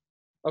 No.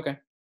 Okay.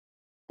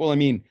 Well, I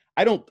mean,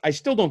 I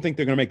still don't think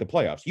they're going to make the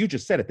playoffs. You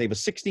just said it. They have a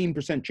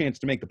 16% chance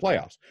to make the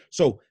playoffs.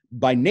 So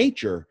by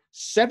nature,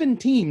 7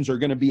 teams are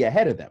going to be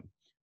ahead of them.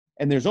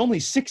 And there's only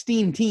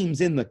 16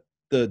 teams in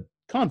the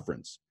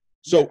conference.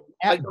 So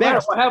no matter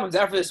what happens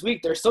after this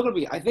week, they're still going to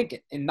be, I think,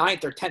 in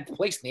 9th or 10th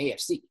place in the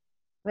AFC.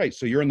 Right.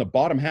 So you're in the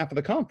bottom half of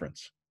the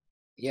conference.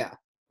 Yeah.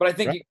 But I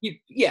think,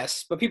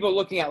 yes, but people are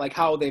looking at, like,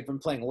 how they've been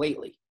playing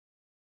lately.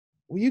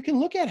 Well, you can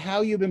look at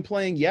how you've been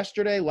playing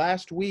yesterday,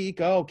 last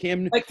week. Oh,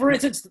 Cam. Like, for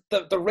instance,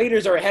 the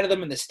Raiders are ahead of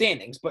them in the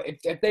standings. But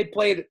if they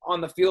played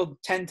on the field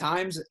 10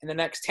 times in the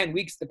next 10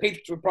 weeks, the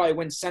Patriots would probably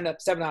win 7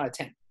 out of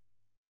 10.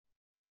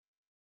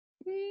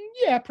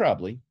 Yeah,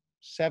 probably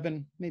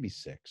 7, maybe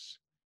 6.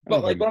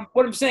 But like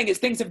what I'm saying is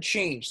things have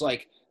changed.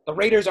 Like, the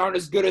Raiders aren't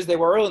as good as they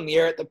were early in the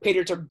year. The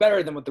Patriots are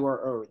better than what they were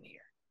early in the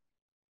year.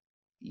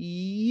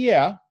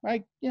 Yeah,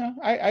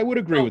 I would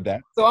agree with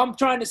that. So I'm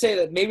trying to say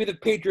that maybe the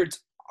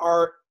Patriots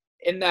are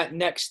in that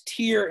next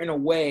tier in a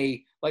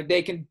way. Like,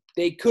 they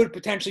could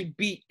potentially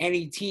beat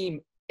any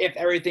team if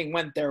everything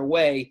went their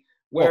way.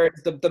 Whereas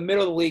the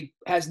middle of the league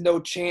has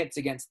no chance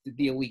against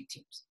the elite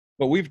teams.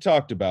 But we've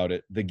talked about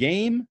it. The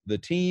game, the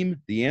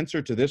team, the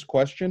answer to this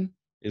question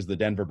is the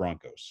Denver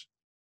Broncos.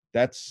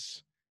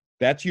 That's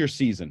your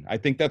season. I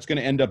think that's going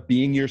to end up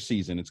being your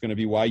season. It's going to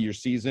be why your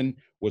season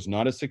was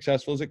not as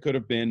successful as it could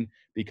have been,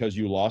 because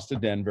you lost to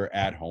Denver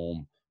at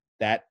home.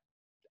 You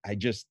could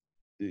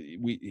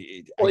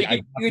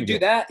do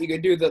that. You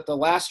could do the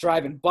last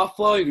drive in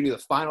Buffalo. You could do the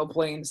final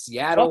play in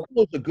Seattle.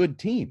 Buffalo's a good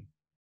team.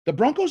 The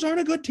Broncos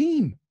aren't a good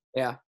team.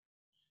 Yeah.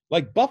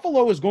 Like,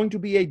 Buffalo is going to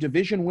be a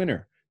division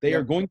winner. They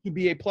are going to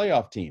be a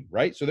playoff team,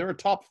 right? So they're a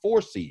top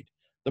 4 seed.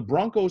 The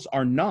Broncos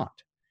are not.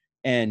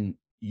 And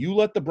you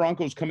let the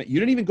Broncos come in. You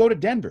didn't even go to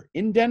Denver.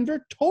 In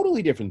Denver,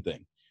 totally different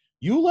thing.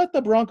 You let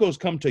the Broncos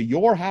come to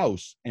your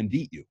house and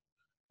beat you.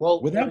 Well,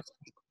 they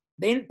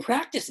didn't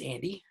practice,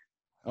 Andy.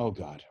 Oh,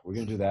 God. We're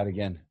going to do that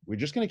again. We're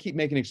just going to keep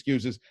making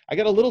excuses. I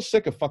got a little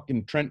sick of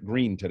fucking Trent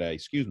Green today.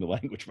 Excuse me the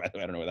language, by the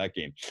way. I don't know where that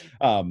came.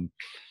 And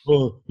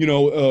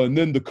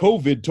then the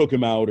COVID took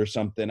him out or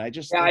something. I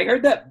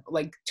heard that,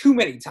 like, too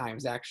many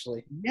times,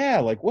 actually.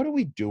 Yeah, like, what are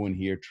we doing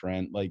here,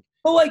 Trent? Like,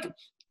 well, like,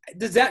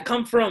 does that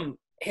come from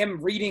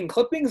him reading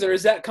clippings, or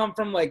does that come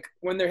from, like,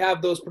 when they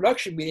have those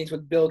production meetings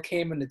with Bill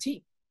Cam and the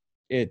team?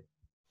 It's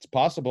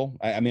possible.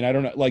 I mean, I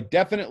don't know. Like,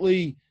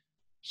 definitely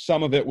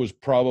some of it was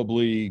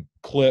probably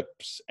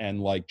clips and,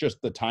 like,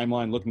 just the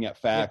timeline, looking at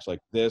facts like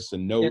this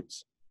and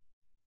notes.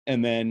 Yeah.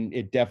 And then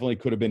it definitely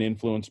could have been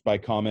influenced by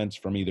comments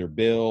from either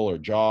Bill or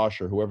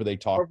Josh or whoever they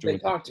talked to.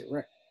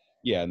 Right.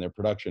 Yeah, in their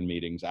production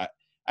meetings. I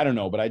don't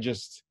know, but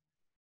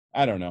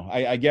I don't know.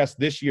 I guess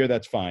this year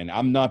that's fine.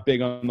 I'm not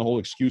big on the whole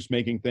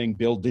excuse-making thing.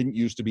 Bill didn't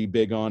used to be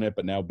big on it,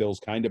 but now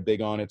Bill's kind of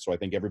big on it, so I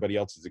think everybody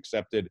else has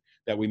accepted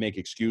that we make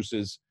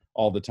excuses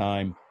all the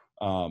time.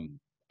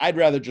 I'd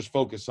rather just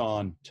focus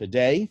on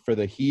today for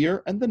the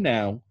here and the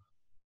now.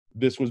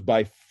 This was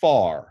by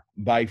far,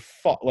 like,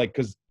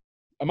 because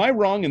am I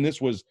wrong? And this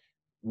was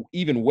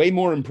even way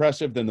more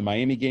impressive than the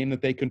Miami game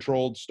that they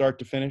controlled start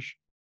to finish?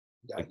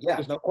 Yeah,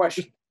 no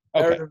question.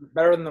 Okay.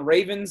 Better than the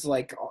Ravens.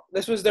 Like,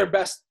 this was their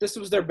best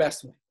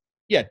win.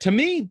 Yeah, to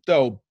me,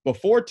 though,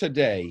 before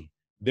today,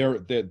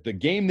 the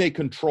game they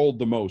controlled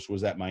the most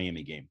was that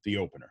Miami game, the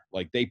opener.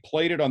 Like, they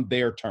played it on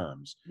their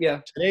terms.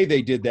 Yeah. Today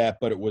they did that,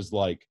 but it was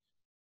like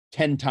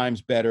 10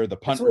 times better. The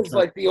punt was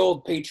like the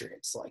old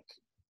Patriots. Like,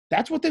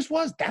 that's what this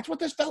was. That's what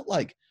this felt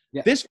like.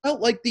 Yeah. This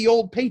felt like the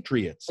old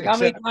Patriots. Like,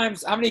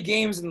 how many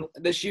games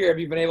this year have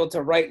you been able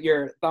to write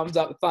your thumbs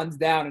up, thumbs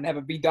down, and have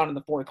it be done in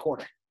the fourth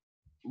quarter?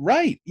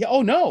 Right. Yeah.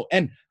 Oh, no.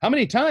 And how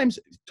many times,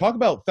 talk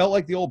about felt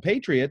like the old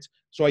Patriots.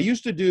 So I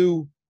used to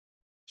do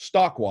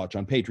stock watch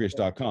on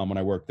Patriots.com when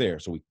I worked there.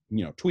 So we,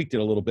 tweaked it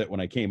a little bit when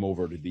I came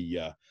over to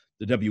the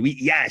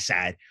WEI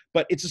side.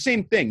 But it's the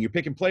same thing. You're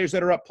picking players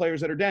that are up,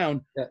 players that are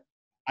down. Yeah.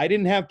 I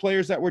didn't have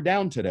players that were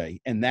down today.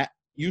 And that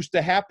used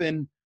to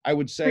happen, I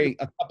would say,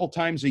 a couple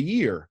times a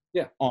year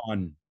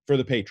for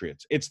the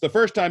Patriots. It's the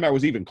first time I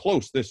was even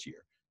close this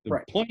year. There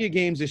were plenty of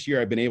games this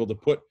year I've been able to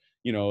put,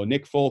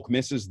 Nick Folk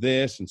misses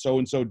this and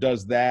so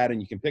does that.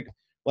 And you can pick,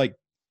 like,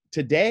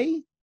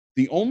 today,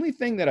 the only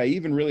thing that I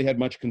even really had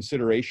much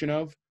consideration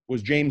of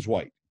was James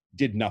White.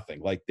 Did nothing.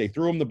 Like, they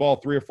threw him the ball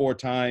 3 or 4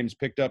 times,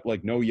 picked up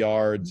like no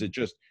yards.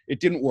 It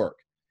didn't work.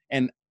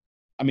 And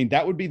I mean,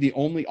 that would be the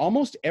only,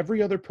 almost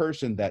every other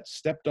person that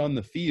stepped on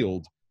the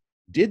field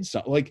did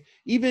something. Like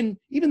even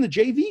the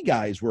JV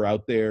guys were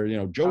out there,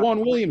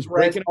 Joanne Williams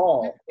breaking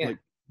ball. Yeah.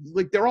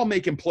 like they're all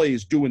making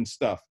plays, doing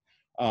stuff.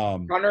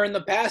 Runner in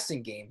the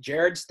passing game,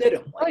 Jared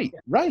Stidham.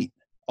 Right.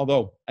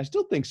 Although I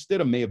still think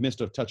Stidham may have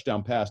missed a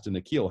touchdown pass to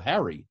N'Keal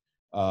Harry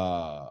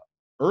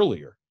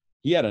earlier.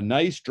 He had a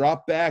nice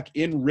drop back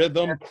in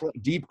rhythm,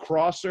 deep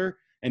crosser,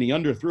 and he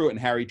underthrew it, and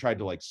Harry tried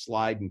to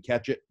slide and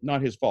catch it.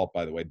 Not his fault,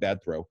 by the way,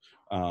 bad throw.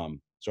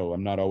 So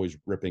I'm not always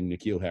ripping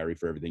N'Keal Harry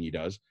for everything he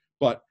does.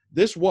 But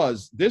this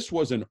was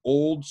an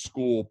old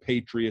school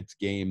Patriots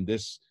game.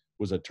 This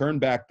was a turn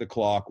back the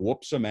clock,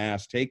 whoop some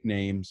ass, take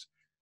names.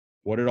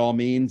 What it all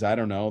means, I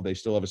don't know. They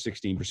still have a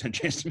 16%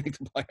 chance to make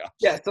the playoffs.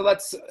 Yeah, so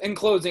let's, in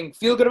closing,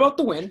 feel good about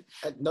the win.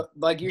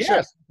 Like you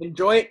should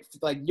enjoy it.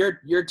 Like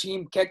your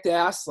team kicked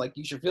ass. Like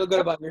you should feel good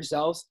about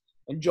yourselves.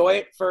 Enjoy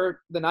it for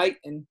the night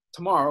and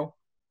tomorrow,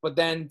 but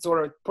then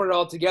sort of put it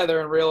all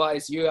together and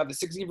realize you have a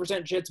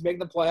 16% chance to make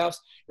the playoffs.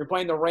 You're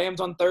playing the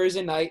Rams on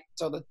Thursday night,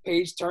 so the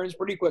page turns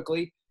pretty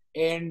quickly,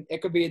 and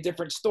it could be a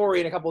different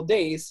story in a couple of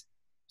days.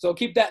 So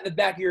keep that in the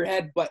back of your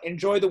head, but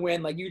enjoy the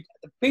win. The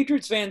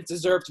Patriots fans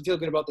deserve to feel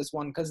good about this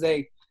one because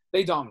they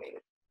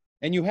dominated.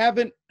 And you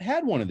haven't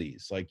had one of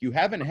these. You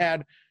haven't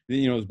had,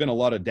 there's been a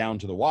lot of down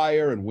to the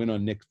wire and win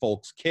on Nick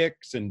Folk's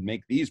kicks and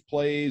make these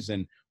plays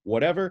and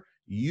whatever.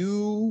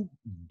 You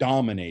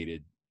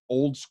dominated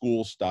old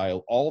school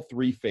style, all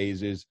three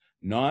phases,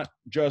 not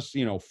just,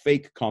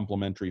 fake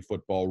complimentary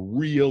football,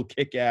 real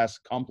kick-ass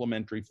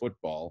complimentary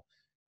football.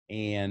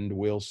 And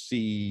we'll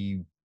see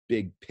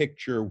big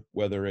picture,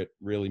 whether it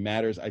really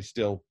matters.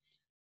 The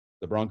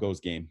Broncos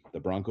game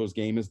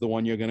is the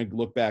one you're going to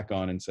look back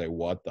on and say,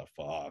 what the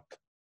fuck?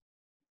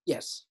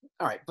 Yes.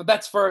 All right. But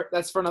that's for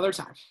another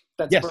time.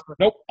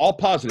 All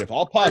positive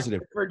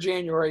for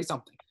January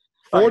something.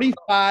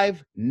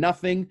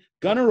 45-0.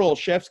 Gunnar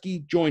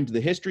Olszewski joined the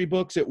history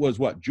books. It was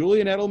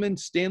Julian Edelman,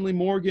 Stanley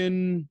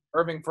Morgan,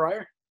 Irving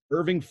Fryer,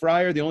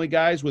 the only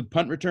guys with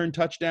punt return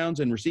touchdowns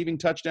and receiving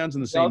touchdowns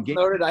in the same game.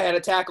 Noted I had a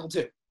tackle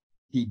too.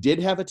 He did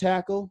have a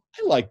tackle.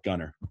 I like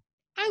Gunnar.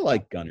 He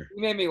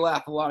made me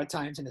laugh a lot of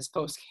times in his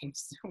post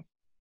games too.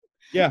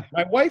 Yeah,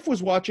 my wife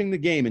was watching the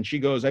game and she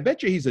goes, "I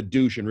bet you he's a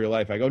douche in real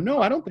life." I go,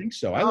 "No, I don't think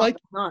so. I like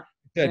him."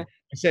 I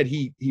said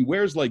he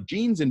wears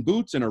jeans and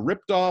boots and a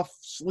ripped off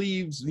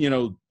sleeves,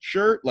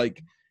 shirt.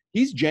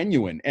 He's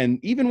genuine. And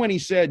even when he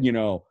said,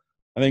 I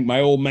think my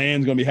old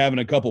man's gonna be having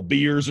a couple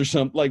beers or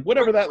something,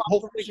 whatever that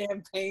whole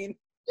champagne.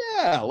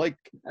 Yeah,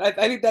 I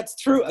think that's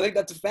true. I think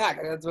that's a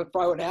fact. That's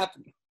probably what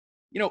happened.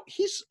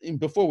 He's,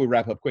 before we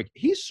wrap up quick,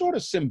 he's sort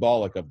of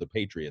symbolic of the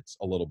Patriots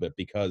a little bit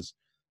because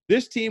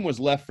this team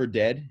was left for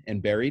dead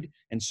and buried,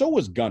 and so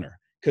was Gunnar.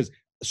 Because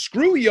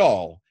screw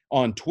y'all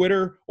on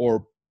Twitter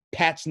or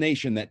Pat's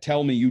Nation that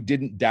tell me you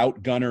didn't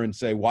doubt Gunnar and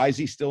say, why is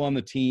he still on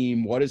the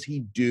team? What does he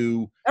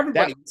do?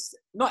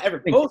 Not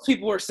everybody. Most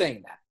people were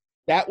saying that.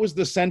 That was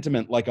the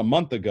sentiment a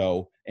month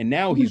ago, and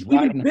now he's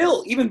riding.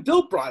 Even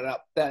Bill brought it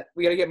up that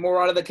we got to get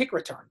more out of the kick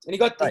returns, and he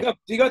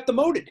got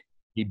demoted.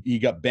 He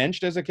got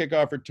benched as a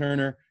kickoff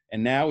returner,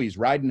 and now he's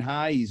riding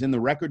high. He's in the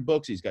record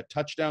books. He's got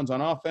touchdowns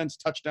on offense,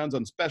 touchdowns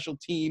on special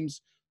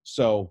teams.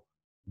 So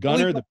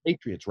Gunnar, the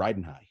Patriots,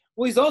 riding high.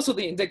 Well, he's also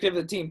the indicative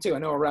of the team, too. I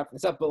know we're wrapping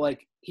this up, but,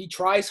 he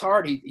tries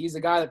hard. He's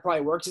a guy that probably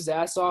works his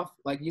ass off.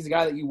 He's a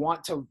guy that you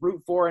want to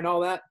root for and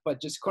all that,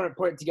 but just couldn't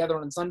put it together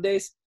on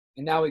Sundays,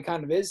 and now he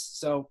kind of is.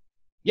 So,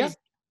 yeah.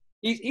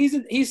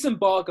 He's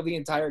symbolic of the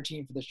entire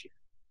team for this year.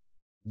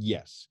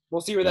 Yes. We'll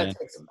see where that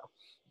takes him, though.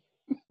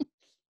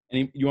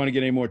 You want to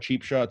get any more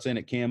cheap shots in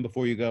at Cam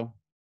before you go?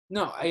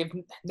 No, I have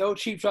no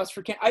cheap shots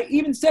for Cam. I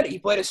even said it. He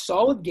played a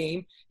solid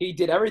game. He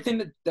did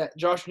everything that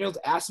Josh Niels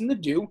asked him to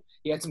do.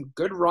 He had some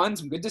good runs,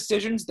 some good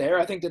decisions there.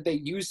 I think that they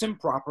used him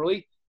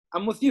properly.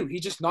 I'm with you. He's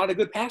just not a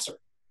good passer.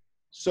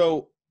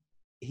 So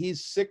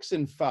he's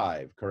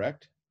 6-5,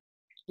 correct?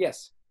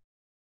 Yes.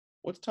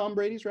 What's Tom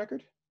Brady's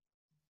record?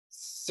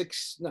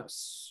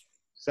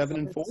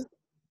 7-4?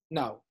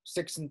 No,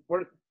 6 and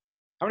what?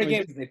 How many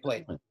games have they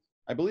played?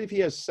 I believe he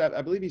has 7.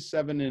 I believe he's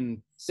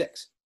 7-6.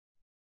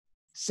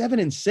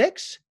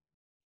 7-6?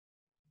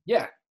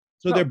 Yeah.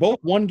 So they're both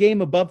one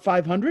game above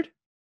 500?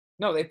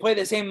 No, they play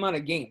the same amount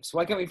of games.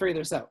 Why can't we figure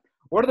this out?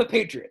 What are the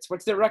Patriots?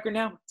 What's their record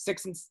now?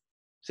 6-6.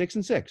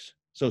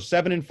 So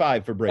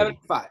 7-5 for Brady.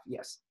 7-5,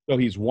 yes. So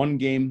he's one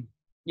game.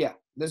 Yeah,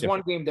 there's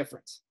one game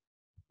difference.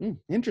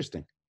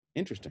 Interesting.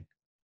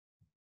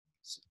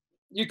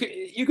 You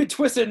could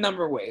twist it a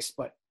number of ways,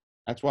 but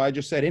that's why I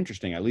just said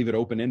interesting. I leave it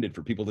open-ended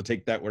for people to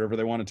take that wherever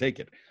they want to take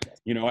it.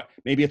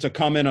 Maybe it's a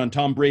comment on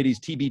Tom Brady's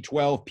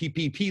TB12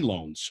 PPP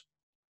loans.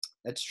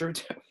 That's true,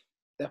 too.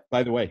 Yeah.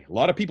 By the way, a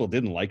lot of people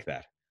didn't like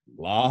that.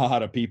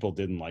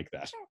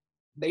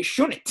 They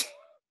shouldn't.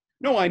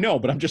 No, I know,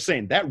 but I'm just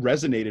saying that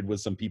resonated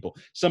with some people.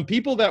 Some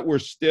people that were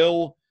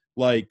still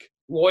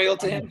loyal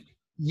to him.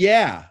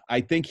 Yeah,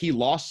 I think he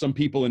lost some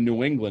people in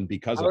New England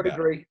because of that.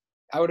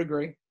 I would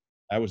agree.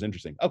 That was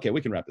interesting. Okay,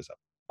 we can wrap this up.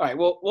 All right,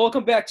 well, we'll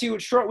come back to you in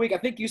a short week. I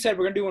think you said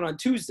we're going to do one on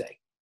Tuesday.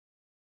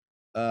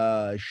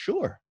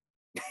 Sure.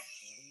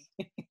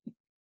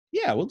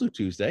 Yeah, we'll do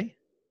Tuesday.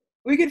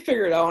 We could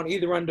figure it out on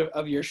either end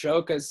of your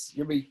show because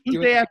you'll be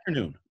Tuesday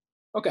afternoon.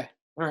 Okay.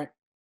 All right.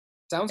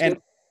 Sounds And,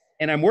 good.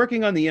 And I'm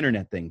working on the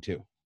internet thing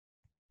too.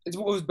 It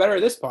was better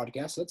this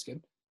podcast. So that's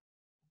good.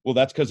 Well,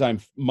 that's because I'm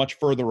much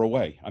further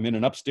away. I'm in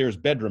an upstairs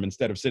bedroom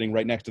instead of sitting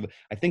right next to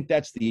I think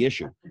that's the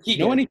issue. Do you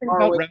know anything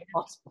about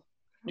routers?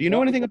 Do you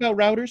know anything about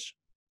routers?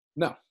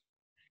 No.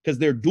 Because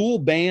they're dual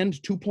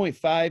band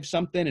 2.5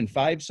 something and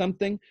 5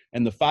 something.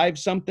 And the 5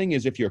 something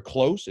is if you're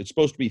close. It's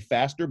supposed to be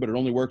faster, but it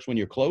only works when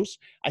you're close.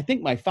 I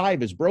think my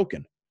 5 is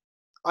broken.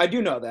 I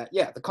do know that.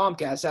 Yeah, the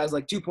Comcast has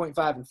like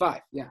 2.5 and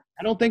 5. Yeah.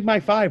 I don't think my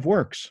 5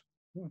 works.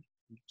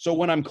 So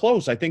when I'm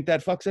close, I think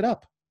that fucks it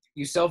up.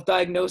 You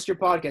self-diagnosed your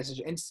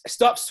podcast. And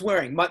stop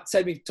swearing. Mutt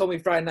told me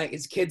Friday night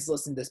his kids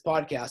listen to this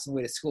podcast on the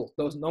way to school.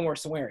 No more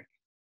swearing.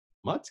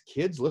 Mutt's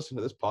kids listen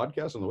to this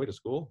podcast on the way to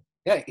school?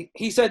 Yeah,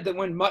 he said that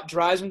when Mutt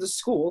drives him to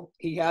school,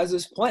 he has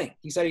this playing.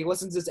 He said he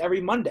listens to this every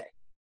Monday.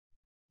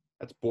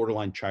 That's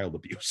borderline child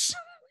abuse.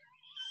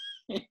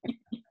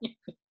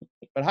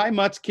 But hi,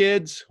 Mutt's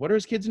kids. What are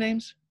his kids'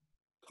 names?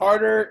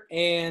 Carter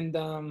and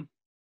Oh,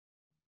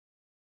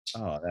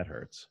 that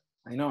hurts.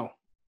 I know.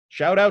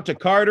 Shout out to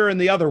Carter and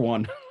the other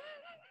one.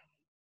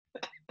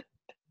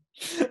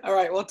 All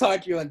right, we'll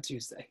talk to you on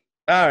Tuesday.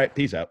 All right,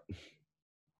 peace out.